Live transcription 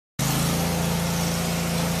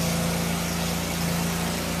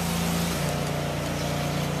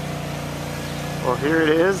Well, here it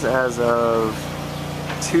is as of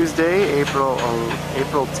Tuesday, April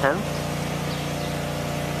 10th.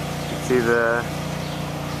 You can see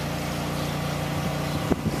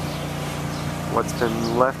what's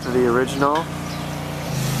been left of the original,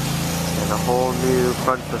 and a whole new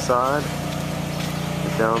front facade. The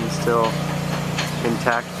dome's still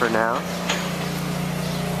intact for now.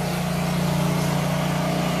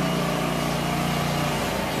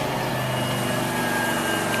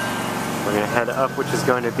 We're going to head up, which is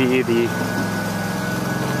going to be the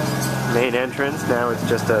main entrance. Now it's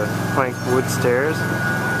just a plank wood stairs,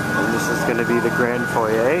 and this is going to be the grand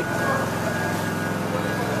foyer. You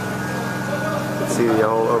can see the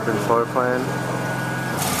whole open floor plan.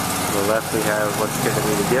 On the left we have what's going to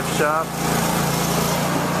be the gift shop.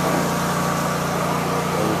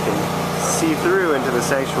 And you can see through into the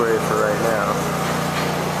sanctuary for right now.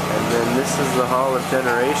 And then this is the Hall of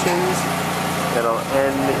Generations. That'll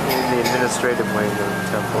end in the administrative wing of the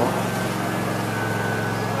temple.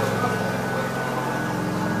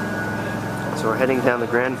 So we're heading down the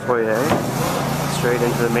grand foyer, straight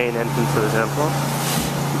into the main entrance of the temple.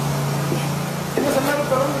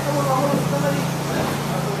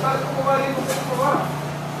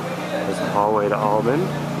 There's a hallway to Alban.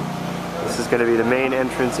 This is going to be the main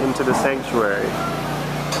entrance into the sanctuary.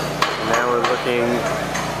 And now we're looking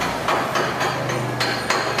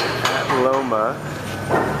Loma,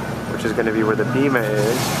 which is going to be where the bima is. You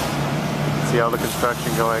can see all the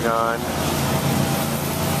construction going on. You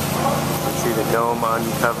can see the dome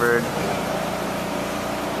uncovered.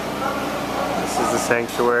 This is the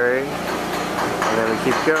sanctuary. And then we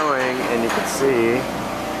keep going, and you can see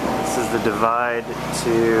this is the divide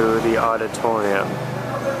to the auditorium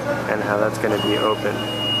and how that's going to be open.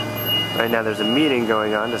 Right now there's a meeting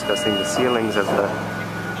going on discussing the ceilings of the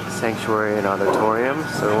sanctuary and auditorium,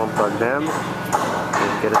 so we won't bug them.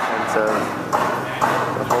 We'll get a sense of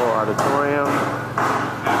the whole auditorium.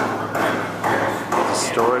 There's a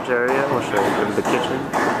storage area. We'll show you the kitchen.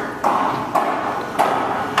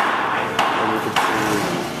 And you can see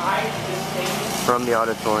from the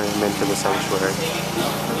auditorium into the sanctuary.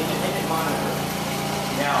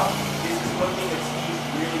 Now, this is one thing that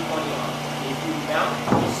Steve's really funny on. If you mount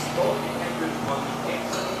these smoke detectors on the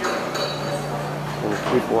picks, We'll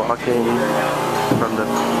keep walking from the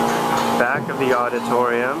back of the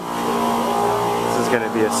auditorium. This is going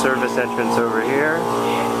to be a service entrance over here.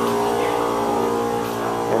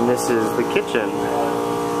 And this is the kitchen,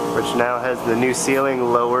 which now has the new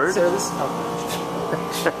ceiling lowered.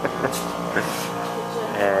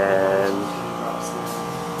 And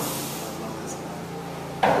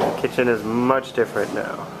the kitchen is much different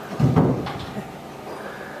now.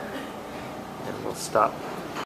 And we'll stop